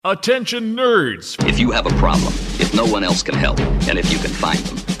Attention nerds! If you have a problem, if no one else can help, and if you can find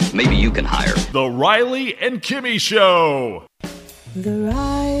them, maybe you can hire The Riley and Kimmy Show! The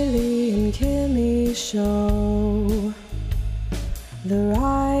Riley and Kimmy Show. The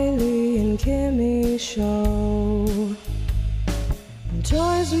Riley and Kimmy Show.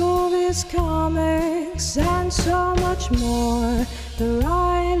 Toys, movies, comics, and so much more. The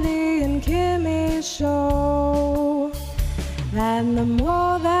Riley and Kimmy Show. And the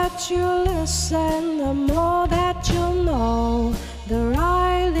more that you listen, the more that you'll know. The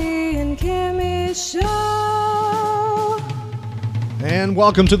Riley and Kimmy Show. And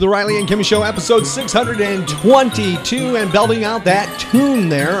welcome to the Riley and Kimmy Show, episode 622. And belting out that tune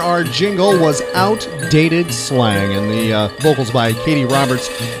there, our jingle was Outdated Slang, and the vocals by Katie Roberts.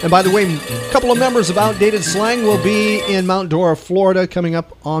 And by the way, a couple of members of Outdated Slang will be in Mount Dora, Florida, coming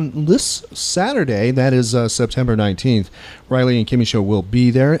up on this Saturday. That is September 19th. Riley and Kimmy Show will be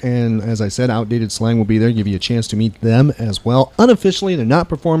there, and as I said, Outdated Slang will be there, give you a chance to meet them as well. Unofficially, they're not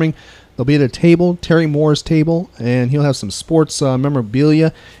performing. They'll be at a table, Terry Moore's table, and he'll have some sports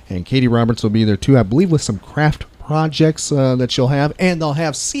memorabilia, and Katie Roberts will be there too, I believe, with some craft projects that she'll have, and they'll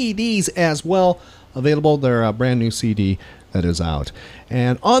have CDs as well available. Their brand new CD that is out.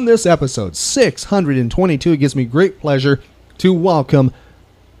 And on this episode, 622, it gives me great pleasure to welcome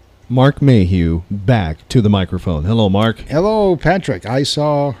Mark Mayhew back to the microphone. Hello, Mark. Hello, Patrick. I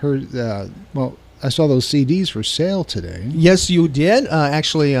saw her, I saw those CDs for sale today. Yes, you did.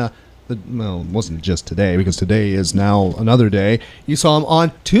 Actually, it wasn't just today, because today is now another day. You saw them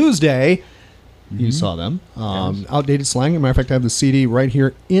on Tuesday. Mm-hmm. You saw them. Yes. Outdated Slang. As a matter of fact, I have the CD right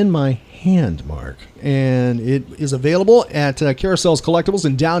here in my hand, Mark. And it is available at Carousel's Collectibles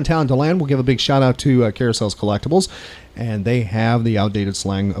in downtown DeLand. We'll give a big shout out to Carousel's Collectibles. And they have the Outdated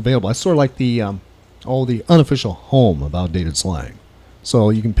Slang available. It's sort of like the unofficial home of Outdated Slang. So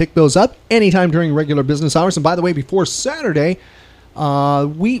you can pick those up anytime during regular business hours. And by the way, before Saturday,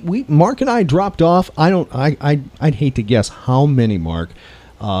 we Mark and I dropped off. I'd hate to guess how many, Mark,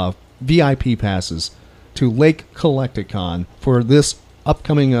 VIP passes to Lake Collect-A-Con for this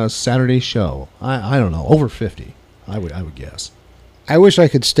upcoming Saturday show. I don't know, over 50. I would guess. I wish I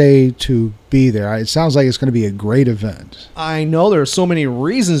could stay to be there. It sounds like it's going to be a great event. I know there are so many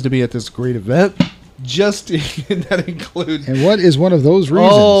reasons to be at this great event. Just that includes. And what is one of those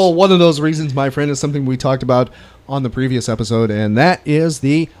reasons? Oh, one of those reasons, my friend, is something we talked about on the previous episode, and that is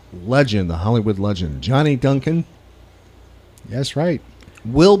the legend, the Hollywood legend, Johnny Duncan. That's right.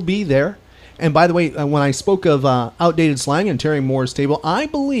 Will be there. And by the way, when I spoke of Outdated Slang and Terry Moore's table, I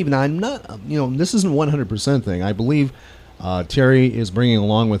believe, and I'm not, this isn't a 100% thing. I believe Terry is bringing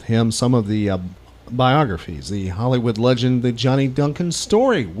along with him some of the biographies, the Hollywood legend, the Johnny Duncan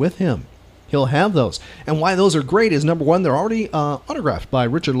story with him. He'll have those. And why those are great is, number one, they're already autographed by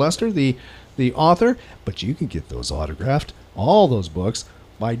Richard Lester, the author, but you can get those autographed, all those books,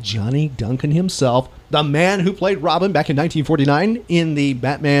 by Johnny Duncan himself, the man who played Robin back in 1949 in the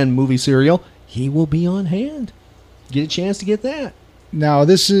Batman movie serial. He will be on hand. Get a chance to get that. Now,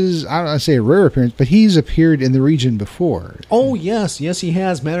 this is, I don't want to say a rare appearance, but he's appeared in the region before. Oh, yes, he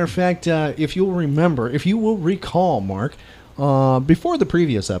has. Matter of fact, if you will recall, Mark, before the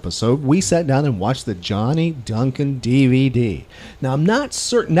previous episode, we sat down and watched the Johnny Duncan DVD. Now, I'm not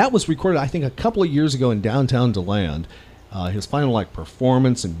certain. That was recorded, I think, a couple of years ago in downtown DeLand. His final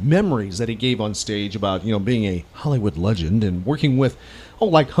performance and memories that he gave on stage about, being a Hollywood legend and working with,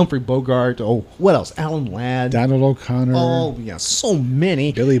 Humphrey Bogart. What else? Alan Ladd. Donald O'Connor. Oh, yeah, so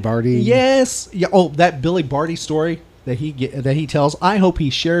many. Billy Barty. Yes. Yeah. Oh, that Billy Barty story that he tells. I hope he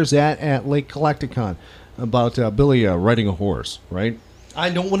shares that at Lake Collect-A-Con. About Billy riding a horse, right?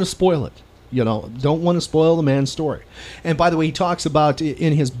 I don't want to spoil it. Don't want to spoil the man's story. And by the way, he talks about,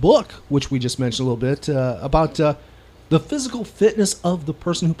 in his book, which we just mentioned a little bit, about the physical fitness of the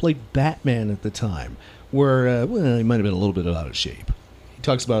person who played Batman at the time, where he might have been a little bit out of shape. He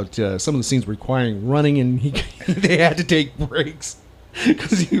talks about some of the scenes requiring running, and they had to take breaks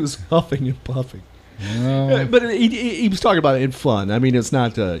because he was huffing and puffing. But he was talking about it in fun. I mean, it's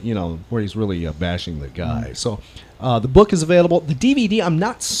not, where he's really bashing the guy. So the book is available. The DVD, I'm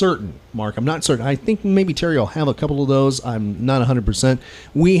not certain, Mark. I'm not certain. I think maybe Terry will have a couple of those. I'm not 100%.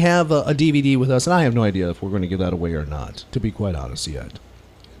 We have a DVD with us, and I have no idea if we're going to give that away or not, to be quite honest yet.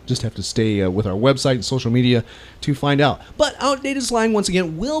 Just have to stay with our website and social media to find out. But Outdated Slang, once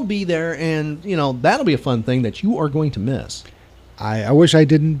again, will be there, and, that'll be a fun thing that you are going to miss. I wish I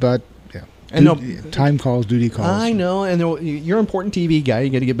didn't, but... And time calls, duty calls. I know, and you're an important TV guy. You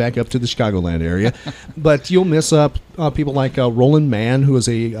got to get back up to the Chicagoland area, but you'll miss people like Roland Mann, who is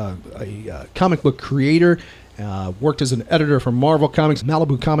a comic book creator Worked as an editor for Marvel Comics,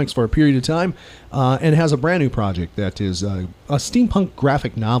 Malibu Comics for a period of time, and has a brand new project that is a steampunk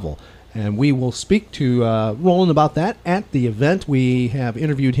graphic novel. And we will speak to Roland about that at the event. We have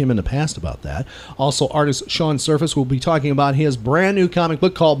interviewed him in the past about that. Also, artist Sean Surface will be talking about his brand new comic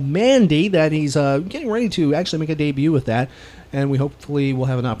book called Mandy that he's getting ready to actually make a debut with that. And we hopefully will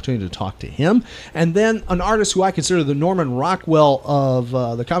have an opportunity to talk to him. And then an artist who I consider the Norman Rockwell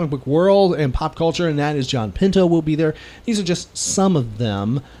of the comic book world and pop culture, and that is John Pinto will be there. These are just some of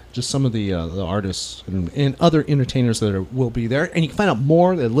them. Just some of the artists and other entertainers that will be there. And you can find out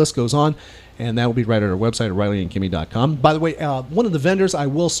more. The list goes on. And that will be right at our website at RileyandKimmy.com. By the way, one of the vendors, I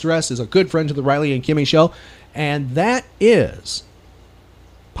will stress, is a good friend to the Riley and Kimmy Show. And that is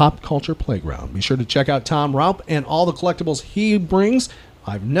Pop Culture Playground. Be sure to check out Tom Raup and all the collectibles he brings.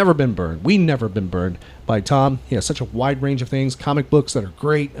 I've never been burned. We've never been burned by Tom. He has such a wide range of things. Comic books that are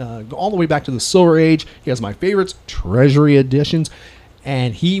great. All the way back to the Silver Age. He has my favorites, Treasury editions.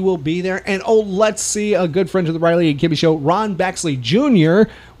 And he will be there. And, let's see, a good friend of the Riley and Kimmy Show, Ron Baxley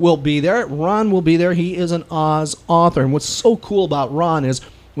Jr. will be there. Ron will be there. He is an Oz author. And what's so cool about Ron is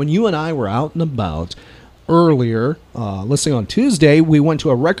when you and I were out and about earlier, listening on Tuesday, we went to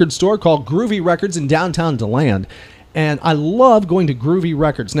a record store called Groovy Records in downtown DeLand. And I love going to Groovy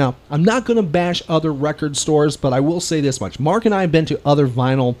Records. Now, I'm not going to bash other record stores, but I will say this much. Mark and I have been to other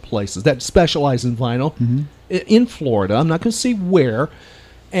vinyl places that specialize in vinyl in Florida. I'm not going to say where.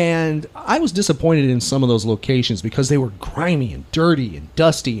 And I was disappointed in some of those locations because they were grimy and dirty and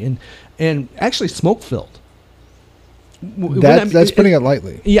dusty and actually smoke-filled. That's putting it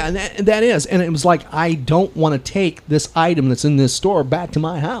lightly. Yeah, and that is. And it was like, I don't want to take this item that's in this store back to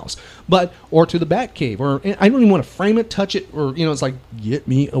my house, or to the Bat Cave, or I don't even want to frame it, touch it, or, it's like, get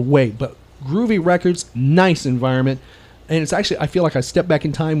me away. But Groovy Records, nice environment. And it's actually, I feel like I step back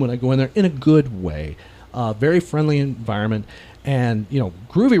in time when I go in there in a good way. Very friendly environment. And,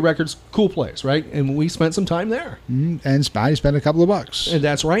 Groovy Records, cool place, right? And we spent some time there. And I spent a couple of bucks. And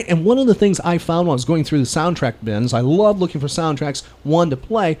that's right. And one of the things I found when I was going through the soundtrack bins, I love looking for soundtracks, one, to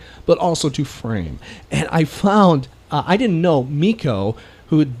play, but also to frame. And I found, I didn't know Miko,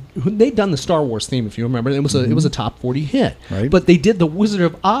 who they'd done the Star Wars theme, if you remember. It was a top 40 hit. Right. But they did the Wizard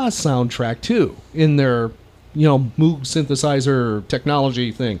of Oz soundtrack, too, in their Moog synthesizer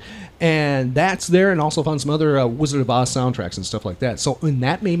technology thing. And that's there, and also found some other Wizard of Oz soundtracks and stuff like that. So, and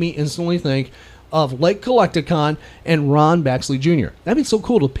that made me instantly think of Lake Collect-A-Con and Ron Baxley Jr. That'd be so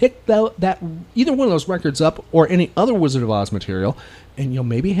cool to pick that either one of those records up or any other Wizard of Oz material, and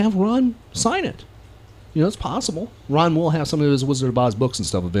maybe have Ron sign it. It's possible. Ron will have some of his Wizard of Oz books and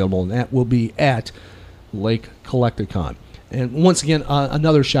stuff available, and that will be at Lake Collect-A-Con. And once again,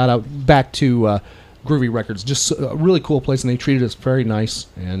 another shout out back to Groovy Records, just a really cool place, and they treated us very nice,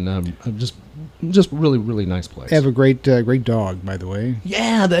 and just really, really nice place. They have a great dog, by the way.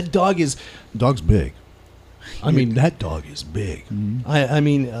 Yeah, that dog's big. I mean, that dog is big.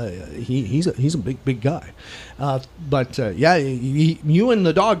 Mm-hmm. He's a big guy. But you and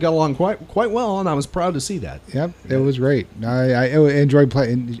the dog got along quite well, and I was proud to see that. Yep, it was great. I enjoyed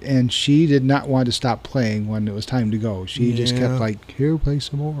playing, and she did not want to stop playing when it was time to go. She just kept like, here, play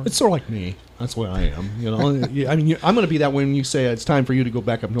some more. It's sort of like me. That's what I am. I'm going to be that when you say it's time for you to go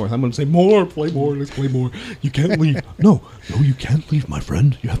back up north. I'm going to say more, play more, let's play more. You can't leave. No, you can't leave, my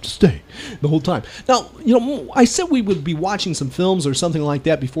friend. You have to stay the whole time. Now, I said we would be watching some films or something like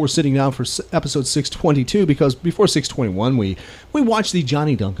that before sitting down for episode 622, because before 621 we watched the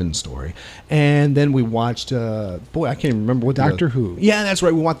Johnny Duncan story, and then we watched I can't even remember what Doctor Who. Yeah, that's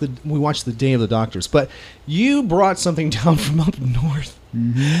right. We watched the Day of the Doctors. But you brought something down from up north.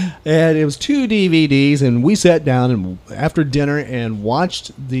 Mm-hmm. And it was 2 DVDs, and we sat down and after dinner and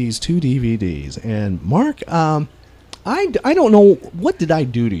watched these 2 DVDs. And Mark, I don't know, what did I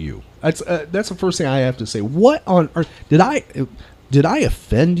do to you? That's the first thing I have to say. What on earth did I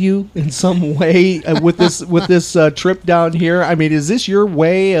offend you in some way with this trip down here? I mean, is this your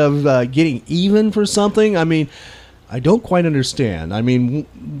way of getting even for something? I mean, I don't quite understand. I mean,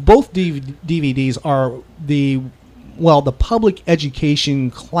 both DVDs are the public education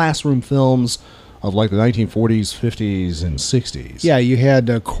classroom films of like the 1940s, 50s, and 60s. Yeah, you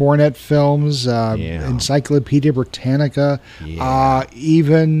had Cornet films, Encyclopedia Britannica, I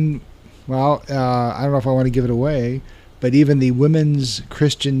don't know if I want to give it away, but even the Women's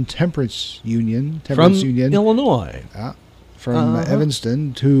Christian Temperance Union. From Illinois. From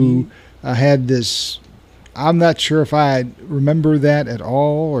Evanston, who had this... I'm not sure if I remember that at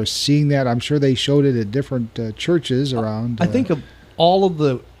all or seeing that. I'm sure they showed it at different churches around. I think of all of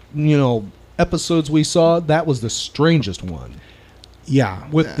the, episodes we saw, that was the strangest one. Yeah.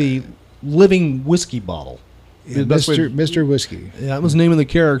 With the living whiskey bottle. Yeah, Mr. Whiskey. Yeah, that was the name of the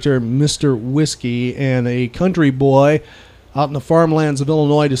character, Mr. Whiskey, and a country boy out in the farmlands of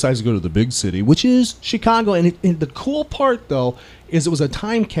Illinois decides to go to the big city, which is Chicago. And the cool part, though, is it was a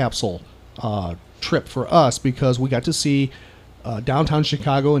time capsule trip for us because we got to see downtown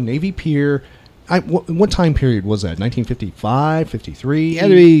Chicago and Navy Pier. What time period was that? 1955, 53? It had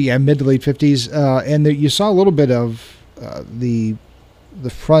to be mid to late 50s. And you saw a little bit of the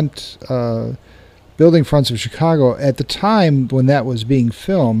front building fronts of Chicago. At the time when that was being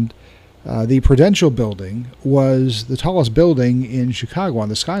filmed, the Prudential Building was the tallest building in Chicago on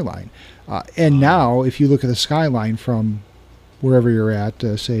the skyline. And now, if you look at the skyline from wherever you're at,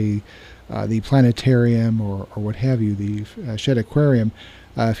 say the planetarium or what have you, the Shed Aquarium,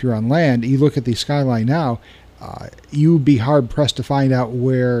 if you're on land, you look at the skyline now, you'd be hard-pressed to find out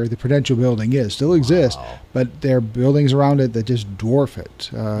where the Prudential Building is. Still exists, but there are buildings around it that just dwarf it.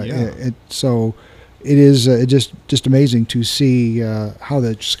 So it is just amazing to see how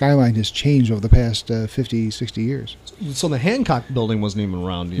the skyline has changed over the past 50, 60 years. So the Hancock Building wasn't even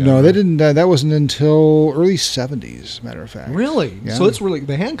around yet. No, they didn't. That wasn't until early 70s, matter of fact. Really? Yeah. So it's really,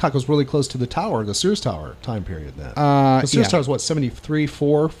 the Hancock was really close to the tower, the Sears Tower time period then. The Sears Tower was what, 73,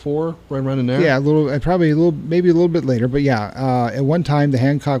 4, right around in there? Yeah, maybe a little bit later. But yeah, at one time the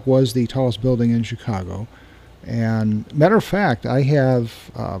Hancock was the tallest building in Chicago. And matter of fact, I have,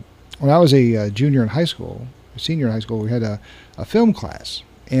 when I was a senior in high school, we had a film class,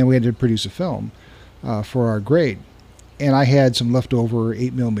 and we had to produce a film for our grade. And I had some leftover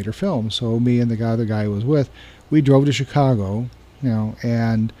 8mm film, so me and the other guy I was with, we drove to Chicago,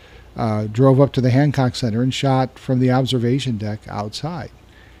 and drove up to the Hancock Center and shot from the observation deck outside.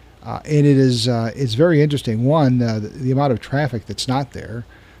 And it's very interesting. One, the amount of traffic that's not there,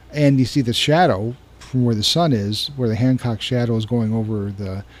 and you see the shadow from where the sun is, where the Hancock shadow is going over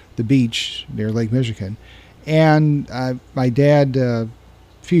the beach near Lake Michigan. And my dad, a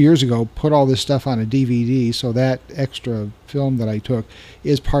few years ago, put all this stuff on a DVD, so that extra film that I took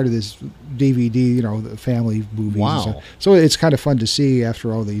is part of this DVD, the family movies. Wow. And stuff. So it's kind of fun to see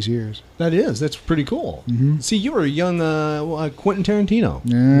after all these years. That's pretty cool. Mm-hmm. See, you were a young Quentin Tarantino.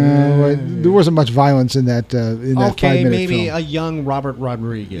 There wasn't much violence in that 5-minute maybe film. A young Robert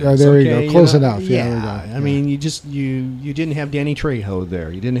Rodriguez. There you go. Close enough. Yeah. I mean, you didn't have Danny Trejo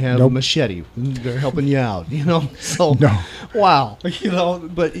there. You didn't have Machete. They're helping you out, So, no. Wow.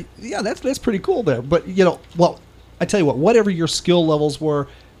 But yeah, that's pretty cool there. But, I tell you what, whatever your skill levels were,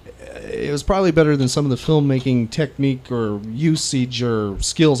 it was probably better than some of the filmmaking technique or usage or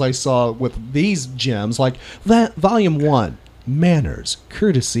skills I saw with these gems, like Volume 1, Manners,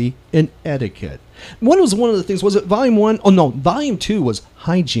 Courtesy, and Etiquette. One of the things, was it Volume 1? Oh, no, Volume 2 was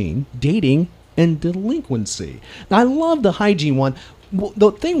Hygiene, Dating, and Delinquency. Now, I love the hygiene one.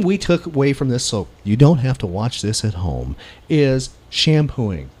 The thing we took away from this, so you don't have to watch this at home, is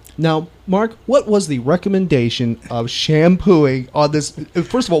shampooing. Now, Mark, what was the recommendation of shampooing on this?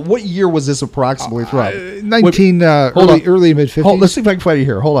 First of all, what year was this approximately from? Early mid-50s. Let's see if I can find it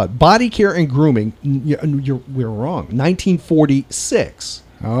here. Hold on. Body care and grooming. We're wrong. 1946.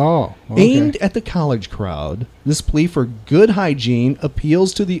 Oh, okay. Aimed at the college crowd, this plea for good hygiene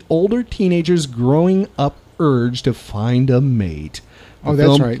appeals to the older teenagers' growing up urge to find a mate.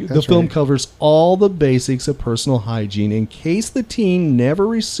 The film covers all the basics of personal hygiene in case the teen never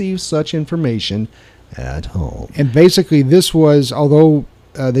receives such information at home. And basically, this was, although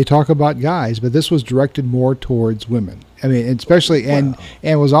they talk about guys, but this was directed more towards women. I mean, especially, and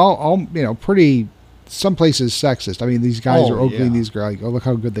was all pretty, some places sexist. I mean, these guys are ogling these girls, like, look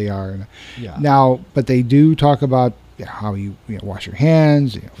how good they are. And, now, but they do talk about how you wash your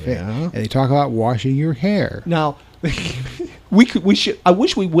hands, and they talk about washing your hair. Now, I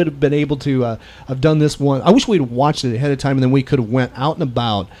wish we would have been able to have done this one. I wish we'd have watched it ahead of time, and then we could have went out and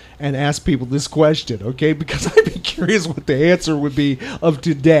about and asked people this question, okay? Because I'd be curious what the answer would be of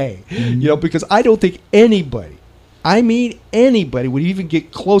today, because I don't think anybody would even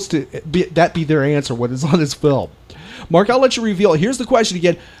get close to that be their answer when it's on this film. Mark, I'll let you reveal. Here's the question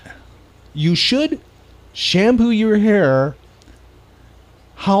again. You should shampoo your hair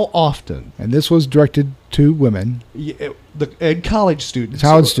how often? And this was directed to women. And college students.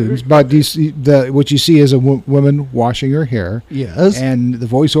 But what you see is a woman washing her hair. Yes. And the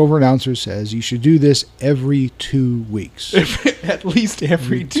voiceover announcer says you should do this every 2 weeks. At least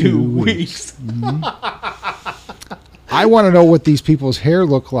every 2 weeks. Mm-hmm. I want to know what these people's hair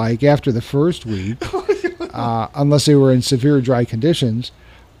looked like after the first week, unless they were in severe dry conditions.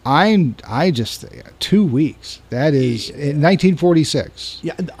 I just 2 weeks. That is in 1946.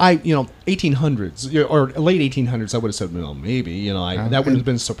 Yeah, 1800s or late 1800s. I would have said no, maybe. That would have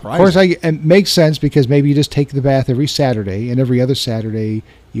been surprising. Of course, it makes sense because maybe you just take the bath every Saturday, and every other Saturday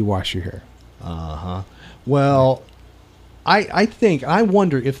you wash your hair. Well, I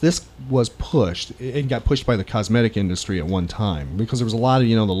wonder if this was pushed. It got pushed by the cosmetic industry at one time because there was a lot of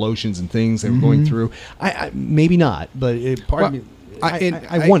the lotions and things they were going through. I maybe not, but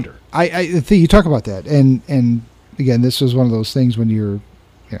I wonder. I think you talk about that, and again, this was one of those things when you're,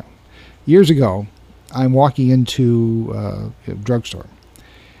 years ago, I'm walking into a drugstore,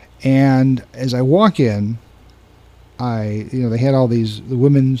 and as I walk in, they had all the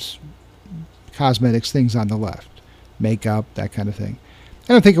women's cosmetics things on the left, makeup, that kind of thing,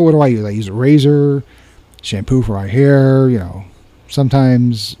 and I'm thinking, what do I use? I use a razor, shampoo for my hair,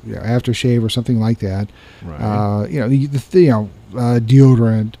 sometimes aftershave or something like that. Right.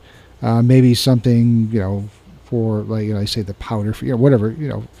 Deodorant, maybe something for I say the powder for whatever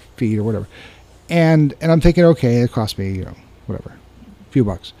feet or whatever, and I'm thinking, okay, it cost me whatever, a few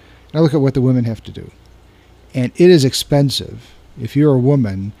bucks. And I look at what the women have to do, and it is expensive if you're a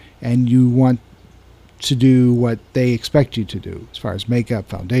woman and you want to do what they expect you to do as far as makeup,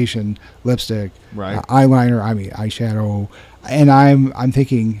 foundation, lipstick, right, eyeliner, eyeshadow, and I'm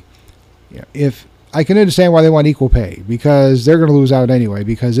thinking, if I can understand why they want equal pay, because they're going to lose out anyway,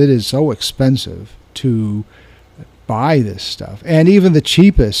 because it is so expensive to buy this stuff, and even the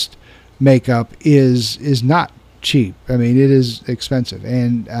cheapest makeup is not cheap. I mean, it is expensive,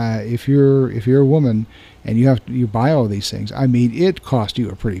 and if you're a woman and you buy all these things, I mean, it costs you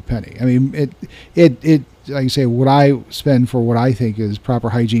a pretty penny. I mean, it like I say, what I spend for what I think is proper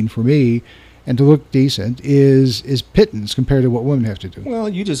hygiene for me and to look decent is pittance compared to what women have to do. Well,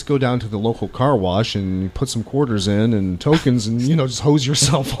 you just go down to the local car wash and you put some quarters in and tokens and just hose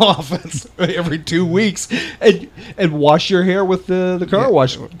yourself off every 2 weeks and wash your hair with the car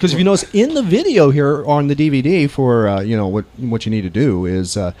wash. Because if you notice in the video here on the DVD for what you need to do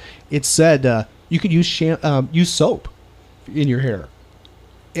is it said you could use soap in your hair.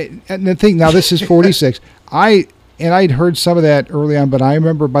 And the thing now, this is 46. I'd heard some of that early on, but I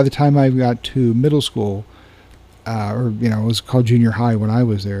remember by the time I got to middle school, it was called junior high when I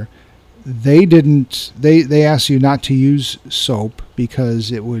was there, they asked you not to use soap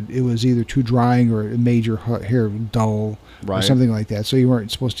because it was either too drying or it made your hair dull, right, or something like that. So you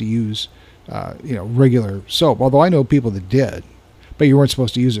weren't supposed to use regular soap. Although I know people that did, but you weren't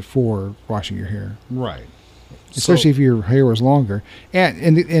supposed to use it for washing your hair, right? Especially if your hair was longer.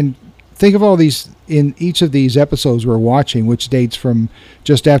 And think of all these in each of these episodes we're watching, which dates from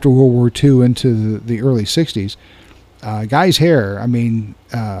just after World War II into the early 60s. Guy's hair, I mean,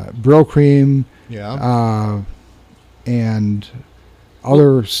 Brill cream, and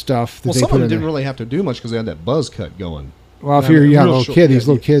other stuff that they some put of them in didn't there. really have to do much because they had that buzz cut going. Well, if you're a young little kid, these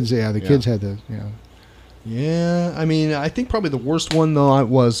little kids, the kids had the, Yeah, I mean, I think probably the worst one though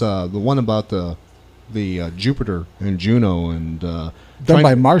was the one about the Jupiter and Juno and done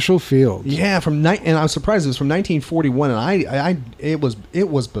by Marshall Field. Yeah, and I was surprised it was from 1941, and it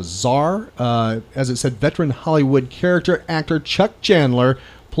was bizarre. As it said, veteran Hollywood character actor Chuck Chandler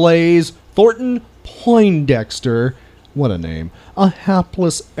plays Thornton Poindexter. What a name! A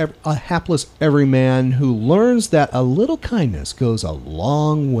hapless everyman who learns that a little kindness goes a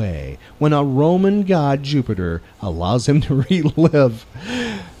long way when a Roman god Jupiter allows him to relive.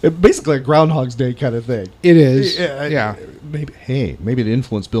 Basically a Groundhog's Day kind of thing. It is. Yeah. Maybe it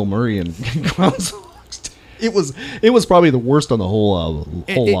influenced Bill Murray and Groundhog's Day. It was probably the worst on the whole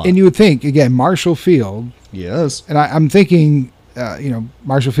lot. And you would think, again, Marshall Field. Yes. And I'm thinking,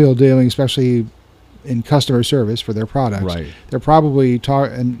 Marshall Field dealing especially in customer service for their products. Right. They're probably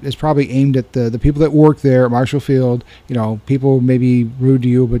and it's probably aimed at the people that work there at Marshall Field. People may be rude to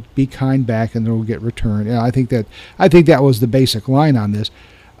you, but be kind back and they'll get returned. And I think that was the basic line on this.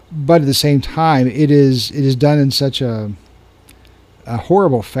 But at the same time, it is done in such a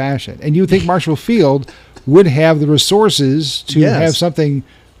horrible fashion. And you would think Marshall Field would have the resources to have something,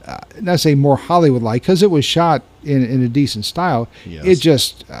 not say more Hollywood-like, because it was shot in a decent style. Yes. It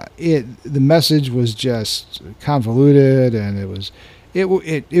just the message was just convoluted, and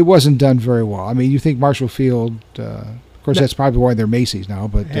it wasn't done very well. I mean, you think Marshall Field. Of course, that's probably why they're Macy's now.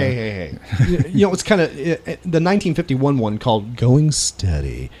 But hey. It's kind of the 1951 one called "Going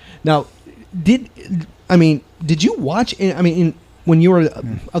Steady." Now, did you watch? When you were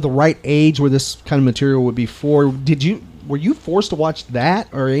of the right age where this kind of material would be for, were you forced to watch that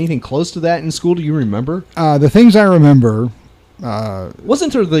or anything close to that in school? Do you remember? The things I remember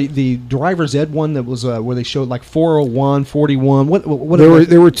Wasn't there the driver's ed one that was where they showed like 401, 41? What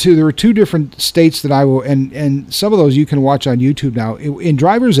there were two different states that I will, and some of those you can watch on YouTube now. In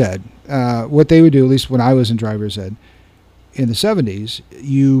driver's ed, what they would do, at least when I was in driver's ed in the 70s,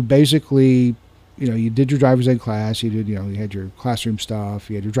 you basically, you did your driver's ed class. You did, you had your classroom stuff.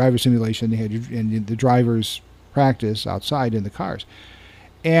 You had your driver simulation. You had and the driver's practice outside in the cars.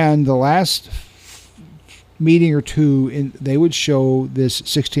 And the last meeting or two, they would show this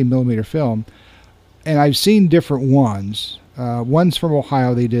 16 millimeter film, and I've seen different ones. One's from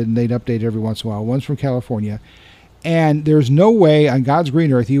Ohio they did, and they'd update every once in a while. One's from California. And there's no way on God's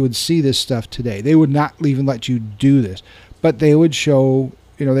green earth you would see this stuff today. They would not even let you do this. But they would show,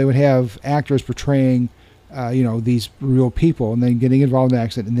 they would have actors portraying, these real people and then getting involved in an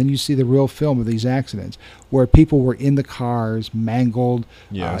accident. And then you see the real film of these accidents where people were in the cars, mangled,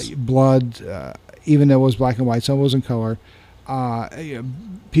 yes. Blood, even though it was black and white, some was in color.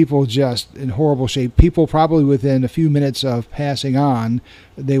 People just in horrible shape. People probably within a few minutes of passing on,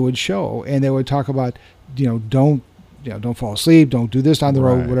 they would show. And they would talk about, don't fall asleep, don't do this on the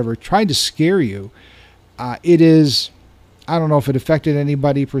road, whatever, trying to scare you. It is... I don't know if it affected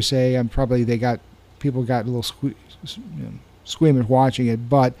anybody per se. People got a little squeamish watching it,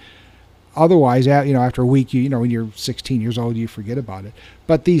 but otherwise, after a week, when you're 16 years old, you forget about it.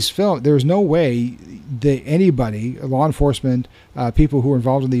 But these films, there's no way that anybody, law enforcement, people who are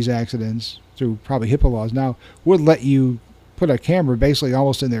involved in these accidents through probably HIPAA laws now, would let you put a camera basically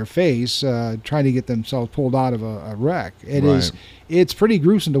almost in their face, trying to get themselves pulled out of a wreck. It's pretty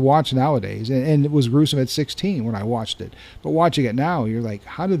gruesome to watch nowadays, and it was gruesome at 16 when I watched it. But watching it now, you're like,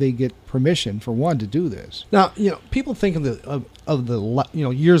 how do they get permission for one to do this? Now, people think of the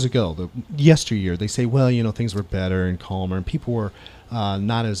years ago, the yesteryear. They say, well, things were better and calmer, and people were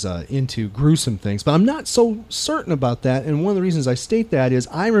not as into gruesome things. But I'm not so certain about that. And one of the reasons I state that is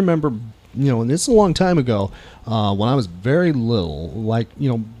I remember, and this is a long time ago, when I was very little, like,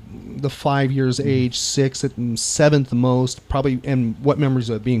 the 5 years age, 6 at 7th most, probably, and what memories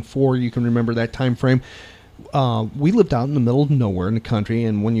of being 4 you can remember that time frame. We lived out in the middle of nowhere in the country,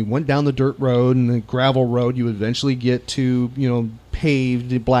 and when you went down the dirt road and the gravel road, you would eventually get to,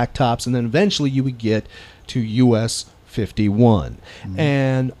 paved blacktops, and then eventually you would get to US 51. Mm-hmm.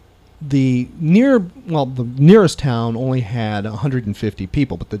 And the nearest town only had 150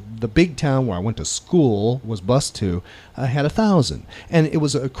 people, but the big town where I went to school, was bused to, had 1,000. And it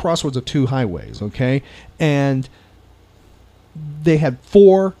was a crossroads of 2 highways, okay? And they had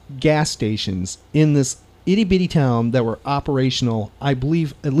 4 gas stations in this itty-bitty town that were operational, I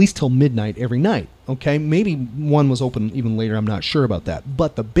believe, at least till midnight every night, okay? Maybe one was open even later, I'm not sure about that.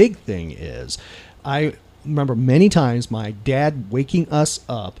 But the big thing is, I remember many times my dad waking us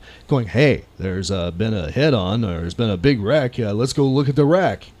up going, hey, there's been a head-on, or there's been a big wreck, let's go look at the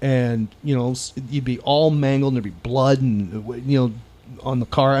wreck. And you'd be all mangled, and there'd be blood and on the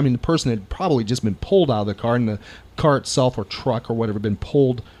car. I mean, the person had probably just been pulled out of the car, and the car itself or truck or whatever been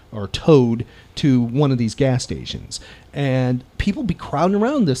pulled or towed to one of these gas stations. And people be crowding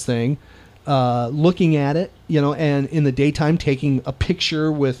around this thing, looking at it, and in the daytime taking a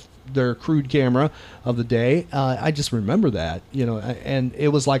picture with their crude camera of the day. I just remember that, and it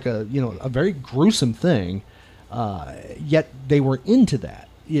was like a very gruesome thing, yet they were into that.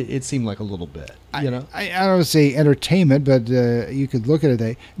 It seemed like a little bit, I don't want to say entertainment, but you could look at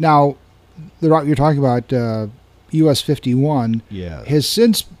it. Now, the route you're talking about, US 51, has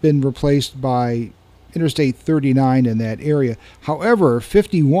since been replaced by Interstate 39 in that area. However,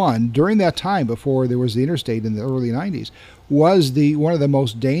 51, during that time before there was the interstate in the early 90s, was one of the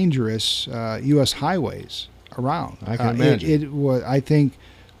most dangerous U.S. highways around. I can imagine. It was, I think,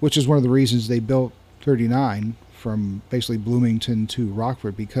 which is one of the reasons they built 39 from basically Bloomington to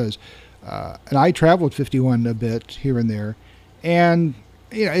Rockford, because, and I traveled 51 a bit here and there, and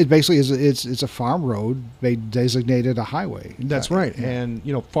it basically is. It's a farm road. They designated a highway. That's right. Yeah.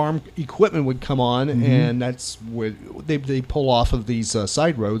 And farm equipment would come on, mm-hmm. and that's where they pull off of these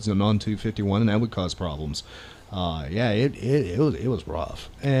side roads and onto 51, and that would cause problems. It was rough.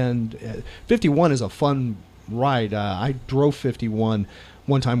 And 51 is a fun ride. I drove 51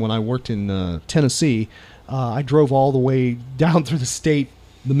 one time when I worked in Tennessee. I drove all the way down through the state,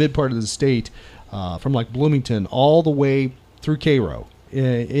 the mid part of the state, from like Bloomington all the way through Cairo.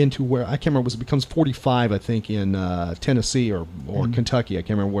 Into where I can't remember, it becomes 45, I think, in Tennessee or Kentucky. I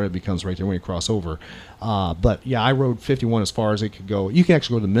can't remember where it becomes right there when you cross over. But yeah, I rode 51 as far as it could go. You can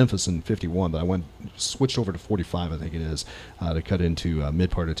actually go to Memphis in 51, but I switched over to 45, I think it is, to cut into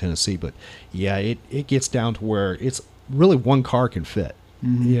mid part of Tennessee. But yeah, it gets down to where it's really one car can fit.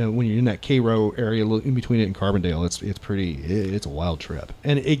 when you're in that Cairo area, in between it and Carbondale, it's a wild trip,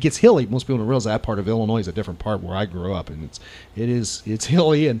 and it gets hilly. Most people don't realize that part of Illinois is a different part where I grew up, and it's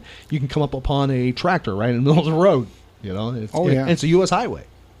hilly, and you can come up upon a tractor right in the middle of the road. It's a U.S. highway.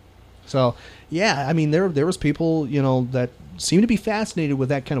 So yeah, I mean there was people that seem to be fascinated with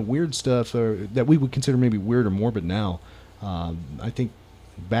that kind of weird stuff, or that we would consider maybe weird or morbid now. I think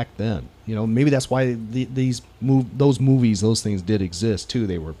back then, maybe that's why those movies, those things did exist too.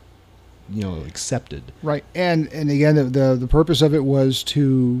 They were, accepted. Right, and again, the purpose of it was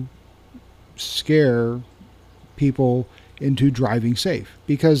to scare people into driving safe,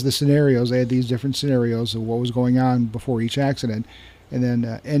 because the scenarios, they had these different scenarios of what was going on before each accident. And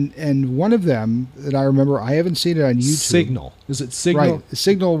then, and one of them that I remember, I haven't seen it on YouTube. Signal. Is it Signal? Right,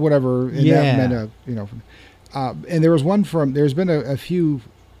 Signal, whatever. And that meant and there was one there's been a few,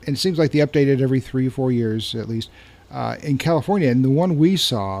 and it seems like they updated every 3 or 4 years at least, in California. And the one we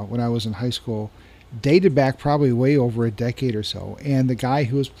saw when I was in high school dated back probably way over a decade or so. And the guy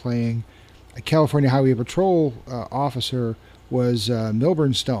who was playing a California Highway Patrol officer was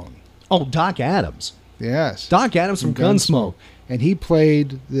Milburn Stone. Oh, Doc Adams. Yes. Doc Adams from Gunsmoke. And he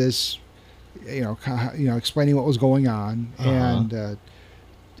played this, explaining what was going on,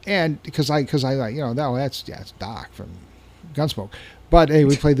 and because I like, that's Doc from Gunsmoke. But hey,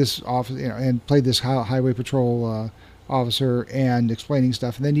 we played this officer, and played this highway patrol officer and explaining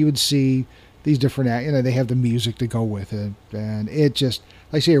stuff, and then you would see these different, they have the music to go with it, and it just,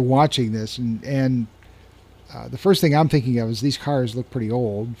 like I say, you're watching this, and the first thing I'm thinking of is these cars look pretty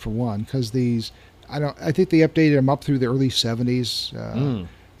old for one, because I think they updated them up through the early 70s,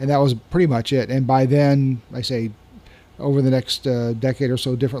 and that was pretty much it. And by then, I say, over the next decade or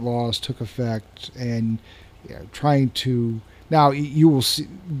so, different laws took effect, and trying to, now you will see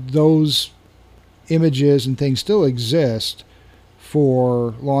those images and things still exist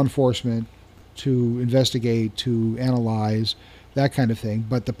for law enforcement to investigate, to analyze, that kind of thing.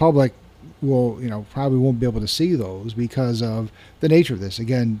 But the public will, probably won't be able to see those because of the nature of this.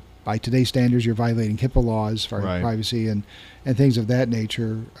 Again, by today's standards, you're violating HIPAA laws for privacy and things of that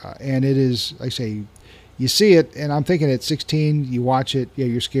nature. And it is, I say, you see it, and I'm thinking at 16, you watch it,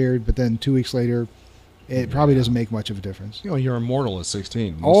 you're scared, but then 2 weeks later, it probably doesn't make much of a difference. You're immortal at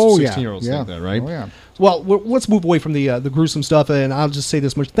 16. Most 16-year-olds think that, right? Oh, yeah. Well, let's move away from the gruesome stuff, and I'll just say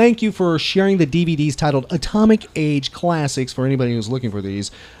this much. Thank you for sharing the DVDs titled Atomic Age Classics for anybody who's looking for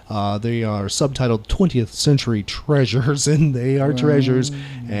these. They are subtitled 20th Century Treasures, and they are treasures.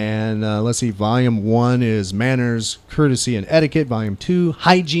 And let's see, Volume 1 is Manners, Courtesy, and Etiquette. Volume 2,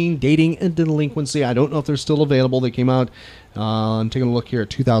 Hygiene, Dating, and Delinquency. I don't know if they're still available. They came out, I'm taking a look here, at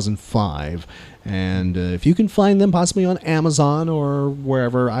 2005. And if you can find them possibly on Amazon or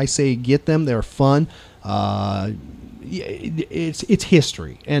wherever, I say get them. They're fun. It's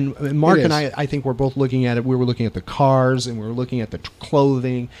history. And Mark and I think we're both looking at it. We were looking at the cars, and we were looking at the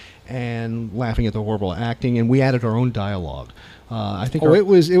clothing, and laughing at the horrible acting, and we added our own dialogue. I think it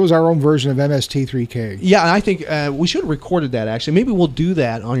was our own version of MST3K. Yeah, and I think we should have recorded that, actually. Maybe we'll do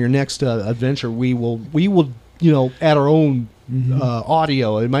that on your next adventure. We will add our own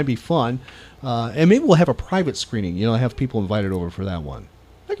audio. It might be fun. And maybe we'll have a private screening, have people invited over for that one.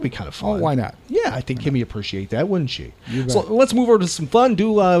 That could be kind of fun. Oh, why not? Yeah, I think Kimmy would appreciate that, wouldn't she? So let's move over to some fun.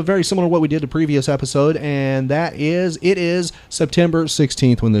 Do very similar to what we did the previous episode, and it is September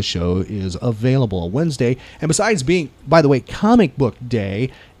 16th when this show is available, Wednesday. And besides being, by the way, Comic Book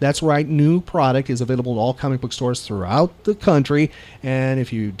Day, that's right, new product is available at all comic book stores throughout the country. And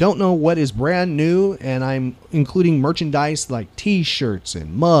if you don't know what is brand new, and I'm including merchandise like T-shirts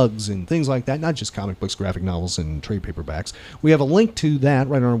and mugs and things like that, not just comic books, graphic novels, and trade paperbacks, we have a link to that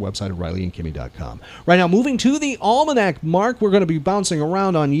right on our website at RileyandKimmy.com. Right now, moving to the Almanac, Mark, we're going to be bouncing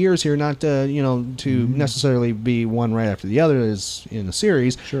around on years here, not to necessarily be one right after the other as in a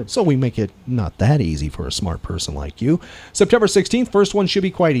series. Sure. So we make it not that easy for a smart person like you. September 16th, first one should be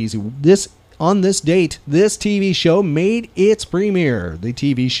quite easy. On this date, this TV show made its premiere. The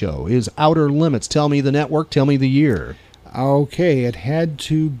TV show is Outer Limits. Tell me the network, tell me the year. Okay, it had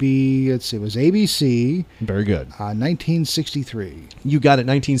to be, it was ABC. Very good. 1963. You got it,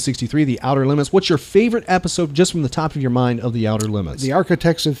 1963, The Outer Limits. What's your favorite episode, just from the top of your mind, of The Outer Limits? The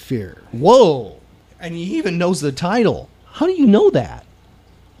Architects of Fear. Whoa! And he even knows the title. How do you know that?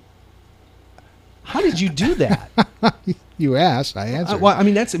 How did you do that? You asked, I answered. Well, I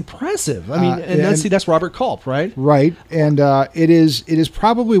mean, that's impressive. I mean, that's Robert Culp, right? Right, and it is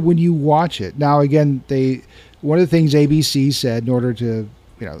probably when you watch it. Now, again, one of the things ABC said in order to,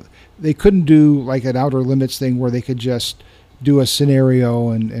 they couldn't do like an Outer Limits thing where they could just do a scenario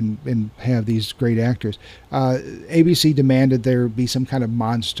and have these great actors. ABC demanded there be some kind of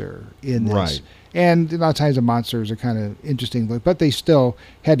monster in this. Right. And a lot of times the monsters are kind of interesting, but they still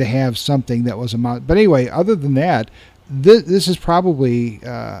had to have something that was a monster. But anyway, other than that, this is probably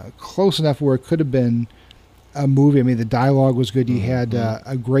close enough where it could have been a movie. I mean, the dialogue was good. You had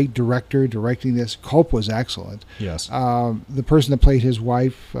a great director directing this. Culp was excellent. Yes. The person that played his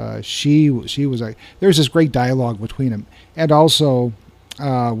wife, she was there's this great dialogue between them. And also,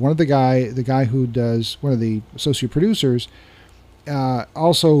 one of the guy who does, one of the associate producers,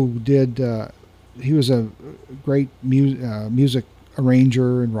 also did. He was a great music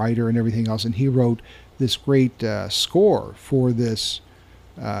arranger and writer and everything else, and he wrote this great score for this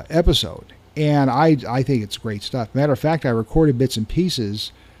episode. And I think it's great stuff. Matter of fact, I recorded bits and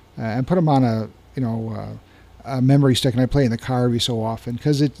pieces and put them on a memory stick, and I play in the car every so often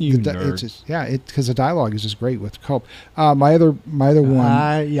because because the dialogue is just great with Culp. My other one.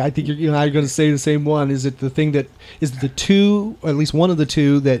 I think you're going to say the same one. Is it the thing that is the two, or at least one of the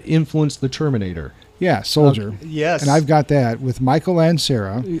two that influenced the Terminator? Yeah, Soldier. Yes. And I've got that with Michael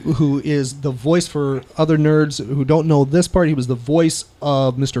Ansara, who is the voice for other nerds who don't know this part. He was the voice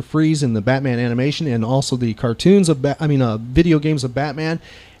of Mr. Freeze in the Batman animation and also the cartoons of video games of Batman,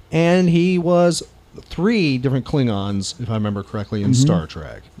 and he was 3 different Klingons, if I remember correctly, in Star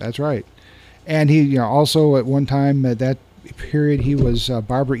Trek. That's right. And he also at one time at that period he was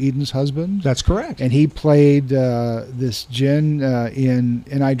Barbara Eden's husband. That's correct. And he played this Jin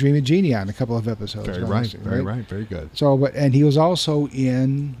in I Dream of Genie on a couple of episodes. Very right. Very good. So, and he was also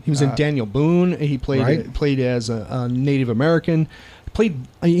in. He was in Daniel Boone. He played as a Native American.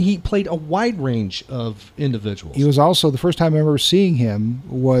 He played a wide range of individuals. He was also, the first time I remember seeing him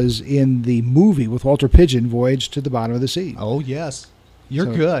was in the movie with Walter Pidgeon, Voyage to the Bottom of the Sea. Oh, yes. You're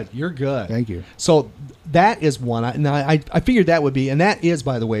good. Thank you. So that is one. I figured that would be, and that is,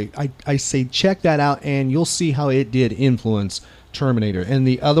 by the way, I say check that out, and you'll see how it did influence Terminator. And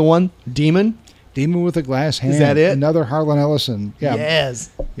the other one, Demon with a Glass Hand. Is that it? Another Harlan Ellison. Yeah.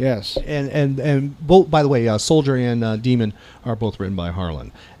 Yes. And both, by the way, Soldier and Demon are both written by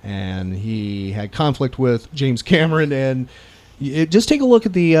Harlan, and he had conflict with James Cameron. And just take a look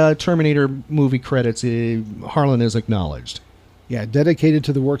at the Terminator movie credits. Harlan is acknowledged. Yeah, dedicated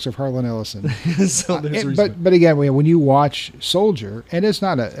to the works of Harlan Ellison. So but again, when you watch Soldier, and it's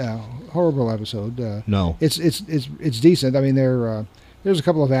not a horrible episode. No, it's decent. I mean, there's a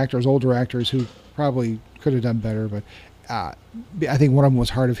couple of older actors who probably could have done better, but I think one of them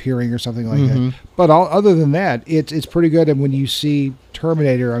was hard of hearing or something like that. But other than that, it's pretty good. And when you see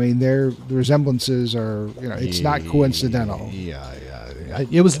Terminator, I mean, the resemblances are, it's not coincidental. Yeah.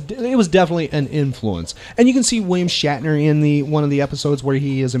 It was definitely an influence, and you can see William Shatner in one of the episodes where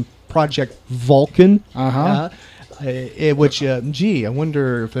he is in Project Vulcan. Which, I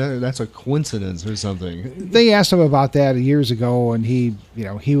wonder if that's a coincidence or something. They asked him about that years ago, and he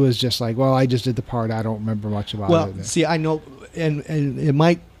was just like, "Well, I just did the part. I don't remember much about it." Well, see, I know, and it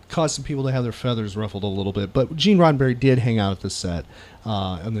might cause some people to have their feathers ruffled a little bit, but Gene Roddenberry did hang out at the set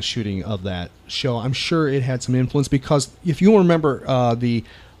on the shooting of that show. I'm sure it had some influence because if you remember the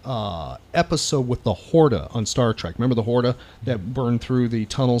episode with the Horta on Star Trek. Remember the Horta that burned through the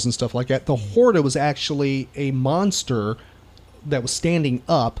tunnels and stuff like that? The Horta was actually a monster that was standing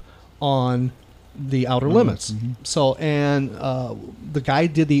up on the Outer Limits. So, and the guy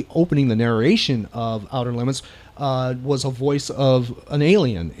did the narration of Outer Limits was a voice of an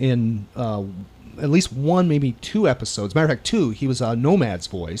alien in at least one, maybe 2 episodes. Matter of fact, 2. He was Nomad's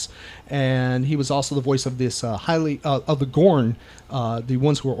voice, and he was also the voice of this of the Gorn, the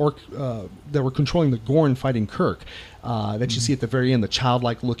ones who were that were controlling the Gorn fighting Kirk. That you see at the very end, the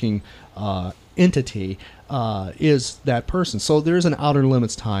childlike looking entity is that person. So there's an Outer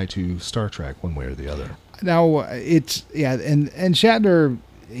Limits tie to Star Trek, one way or the other. Now and Shatner.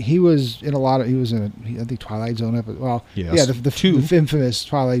 He was in I think Twilight Zone episode. Well, yes. the infamous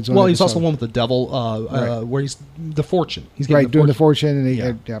Twilight Zone. Well, he's episode. also one with the devil, where he's the Fortune. He's doing the Fortune,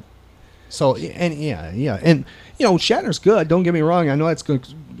 and So and Shatner's good. Don't get me wrong. I know that's going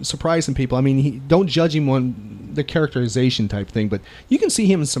to surprise some people. I mean, don't judge him on the characterization type thing, but you can see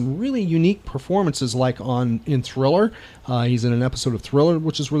him in some really unique performances, like in Thriller. He's in an episode of Thriller,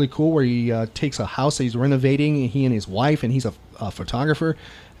 which is really cool, where he takes a house that he's renovating, he and his wife, and he's a photographer,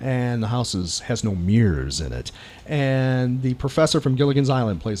 and the house has no mirrors in it. And the professor from Gilligan's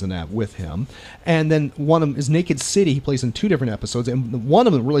Island plays in that with him. And then one of them is Naked City. He plays in 2 different episodes, and one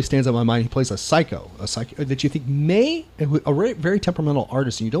of them really stands out in my mind. He plays a psycho that you think a very temperamental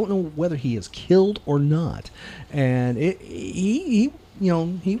artist, and you don't know whether he is killed or not. And he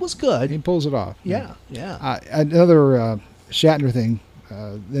was good. He pulls it off. Yeah. Another Shatner thing,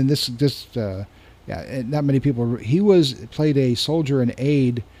 and this just not many people. He played a soldier and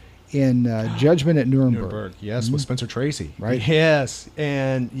aide in Judgment at Nuremberg. Yes, with Spencer Tracy. Right. Yes,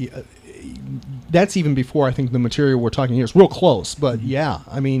 and that's even before I think the material we're talking here is real close. But yeah,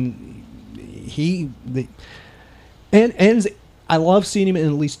 I mean, and I love seeing him in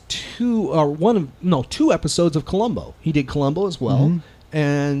at least two episodes of Columbo. He did Columbo as well.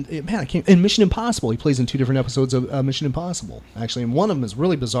 And in Mission Impossible, he plays in 2 different episodes of Mission Impossible, actually. And one of them is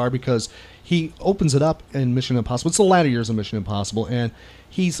really bizarre because he opens it up in Mission Impossible. It's the latter years of Mission Impossible, and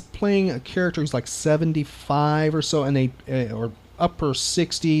he's playing a character who's like 75 or so, and or upper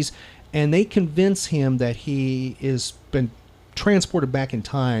 60s, and they convince him that he is been transported back in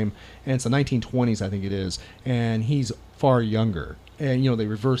time, and it's the 1920s, I think it is, and he's far younger. And, they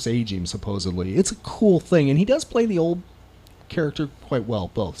reverse age him, supposedly. It's a cool thing, and he does play the old character quite well,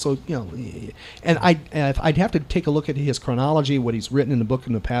 both. So, and I'd have to take a look at his chronology, what he's written in the book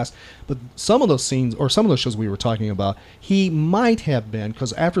in the past, but some of those scenes, or some of those shows we were talking about, he might have been,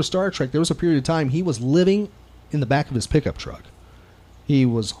 because after Star Trek, there was a period of time he was living in the back of his pickup truck. He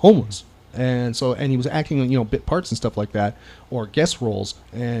was homeless. And he was acting, bit parts and stuff like that, or guest roles,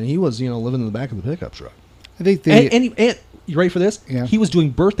 and he was, living in the back of the pickup truck. I think and you ready for this? Yeah. He was doing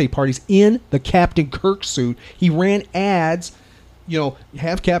birthday parties in the Captain Kirk suit. He ran ads, I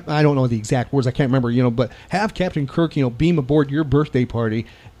don't know the exact words, I can't remember, but have Captain Kirk, beam aboard your birthday party,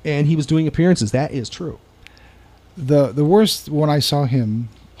 and he was doing appearances. That is true. The worst one I saw him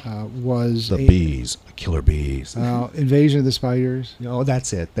was the killer bees. Invasion of the Spiders. No,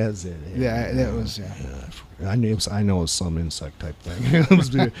 that's it. Yeah, that was. I know it was some insect type thing. It was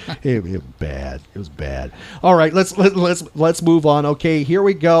bad. It was bad. All right, let's move on. Okay, here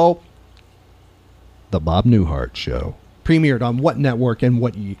we go. The Bob Newhart Show premiered on what network and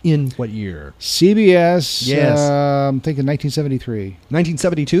in what year? CBS. Yes. I'm thinking 1973.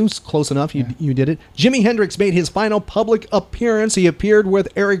 1972 is close enough. You did it. Jimi Hendrix made his final public appearance. He appeared with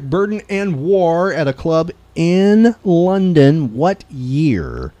Eric Burdon and War at a club in London. What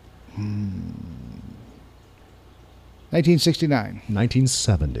year? 1969.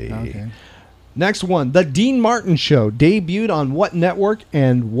 1970. Okay. Next one, The Dean Martin Show debuted on what network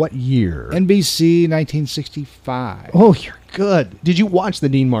and what year? NBC, 1965. Oh, you're good. Did you watch The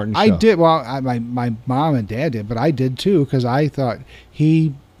Dean Martin Show? I did. Well, my mom and dad did, but I did too, because I thought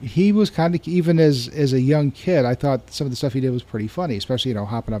he was kind of, even as a young kid, I thought some of the stuff he did was pretty funny, especially,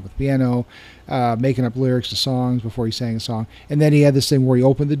 hopping up with piano, making up lyrics to songs before he sang a song. And then he had this thing where he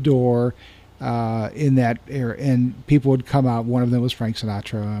opened the door in that era, and people would come out. One of them was Frank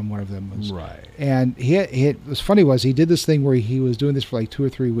Sinatra, and one of them was right. And what's funny was he did this thing where he was doing this for like 2 or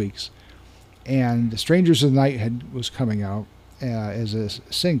 3 weeks, and Strangers of the Night was coming out as a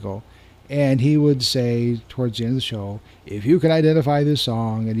single, and he would say towards the end of the show, "If you can identify this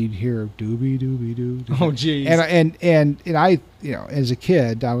song," and you'd hear doobie doobie doo. Oh, geez. And I, as a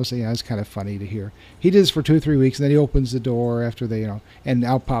kid, I was, it's kind of funny to hear. He did this for 2 or 3 weeks, and then he opens the door after they, and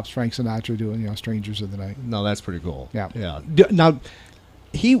out pops Frank Sinatra doing, Strangers of the Night. No, that's pretty cool. Yeah. Now,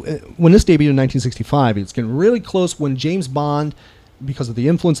 when this debuted in 1965, it's getting really close when James Bond, because of the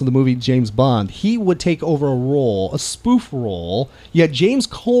influence of the movie James Bond, he would take over a spoof role. Yet James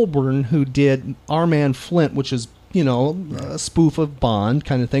Colburn, who did Our Man Flint, which is, a spoof of Bond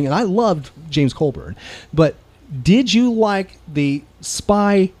kind of thing, and I loved James Colburn. But did you like the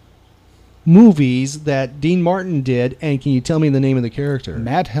spy movies that Dean Martin did, and can you tell me the name of the character?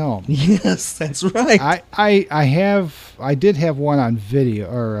 Matt Helm. Yes, that's right. I did have one on video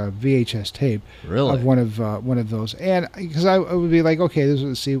or a VHS tape. Really? Of one of those, and because I would be like, okay,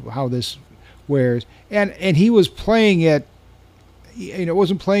 let's see how this wears, and he was playing it.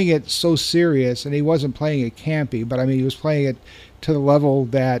 Wasn't playing it so serious, and he wasn't playing it campy, but I mean, he was playing it to the level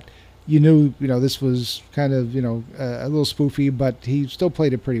that you knew, this was kind of, a little spoofy, but he still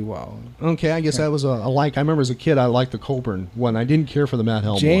played it pretty well. Okay, I guess that was a like. I remember as a kid, I liked the Colburn one. I didn't care for the Matt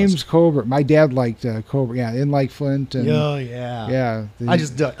Helm. James Colburn. My dad liked Colburn. Yeah, in like Flint. And, oh yeah. Yeah. I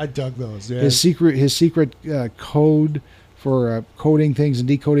dug those. Yeah. His secret code for coding things and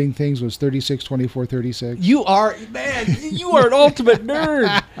decoding things was 362436. You are an ultimate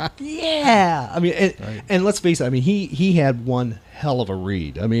nerd. Yeah. I mean, and let's face it. I mean, he had one hell of a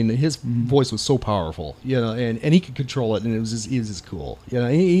read. I mean, his voice was so powerful, and he could control it, and it was just cool.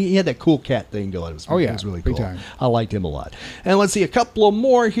 He had that cool cat thing going. It was really cool. Big time. I liked him a lot. And let's see a couple of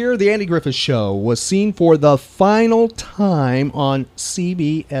more here. The Andy Griffith Show was seen for the final time on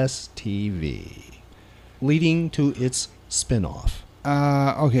CBS TV, leading to its spinoff.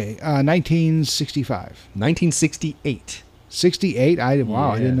 1965. 1968. 68? I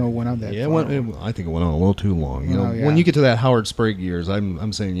didn't know it went on that far. I think it went on a little too long. You know, Oh, yeah. when you get to that Howard Sprague years,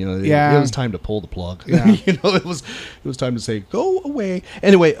 I'm saying, you know, Yeah. it was time to pull the plug. Yeah. You know, it was time to say, go away.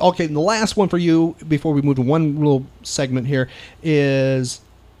 Anyway, okay, and the last one for you before we move to one little segment here is,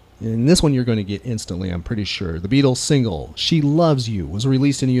 and this one you're going to get instantly, I'm pretty sure. The Beatles single, She Loves You, was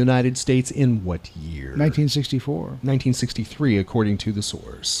released in the United States in what year? 1964. 1963, according to the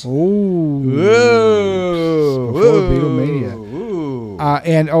source. Oh. Whoa. Before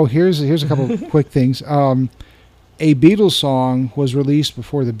Beatlemania. Here's a couple of quick things. A Beatles song was released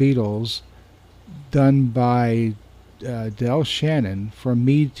before the Beatles, done by Del Shannon, From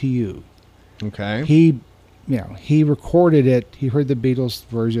Me to You. Okay. He recorded it. He heard the Beatles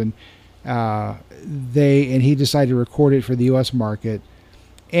version. He decided to record it for the U.S. market.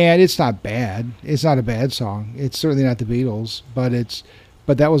 And it's not bad. It's not a bad song. It's certainly not the Beatles, but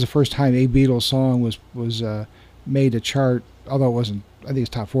that was the first time a Beatles song was made a chart. Although it wasn't, I think it's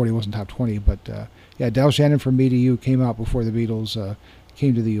top 40. It wasn't top 20. But Del Shannon, From Me to You came out before the Beatles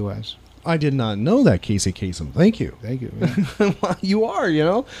came to the U.S. I did not know that, Casey Kasem. Thank you. Thank you. Well, you are, you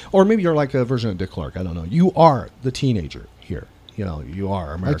know, or maybe you're like a version of Dick Clark. I don't know. You are the teenager here. You know, you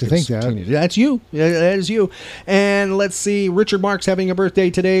are America's think that. teenager. That's you. That is you. And let's see, Richard Marx having a birthday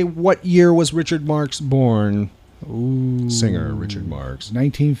today. What year was Richard Marx born? Ooh. Singer Richard Marx.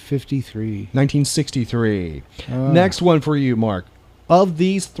 1953. 1963. Next one for you, Mark. Of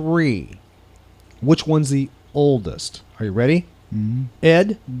these three, which one's the oldest? Are you ready? Mm-hmm.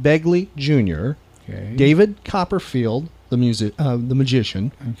 Ed Begley Jr., Okay. David Copperfield, the magician,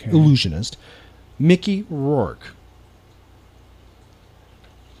 Okay. illusionist, Mickey Rourke.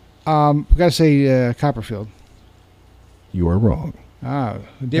 We got to say Copperfield. You are wrong.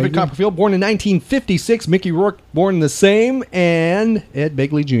 David Begley? Copperfield, born in 1956. Mickey Rourke, born in the same. And Ed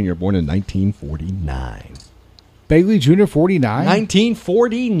Begley Jr., born in 1949. Begley Jr., 49?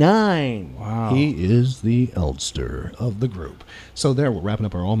 1949. Wow. He is the eldster of the group. So there, we're wrapping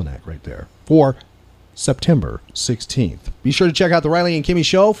up our almanac right there for September 16th. Be sure to check out the Riley and Kimmy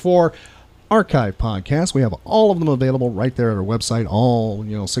Show for archive podcasts. We have all of them available right there at our website, all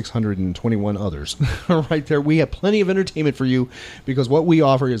 621 others right there. We have plenty of entertainment for you because what we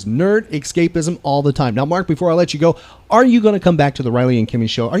offer is nerd escapism all the time. Now, Mark, before I let you go, are you going to come back to the Riley and Kimmy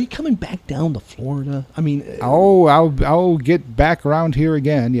Show? Are you coming back down to Florida? I mean, I'll get back around here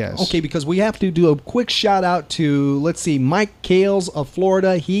again, yes. Okay, because we have to do a quick shout out to, let's see, Mike Kales of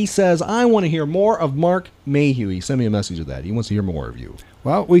Florida. He says, I want to hear more of Mark Mayhew. He sent me a message of that. He wants to hear more of you.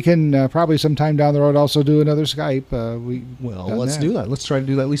 Well, we can probably sometime down the road also do another Skype. Let's do that. Let's try to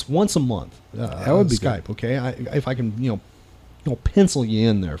do that at least once a month. That would be Skype, good. Okay? If I can, pencil you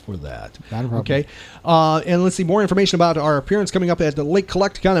in there for that. Not a problem. Okay? And let's see, more information about our appearance coming up at the Lake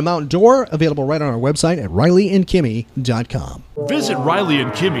Collect-A-Con Mount Dora, available right on our website at RileyandKimmy.com. Visit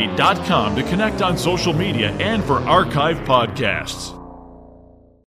RileyandKimmy.com to connect on social media and for archive podcasts.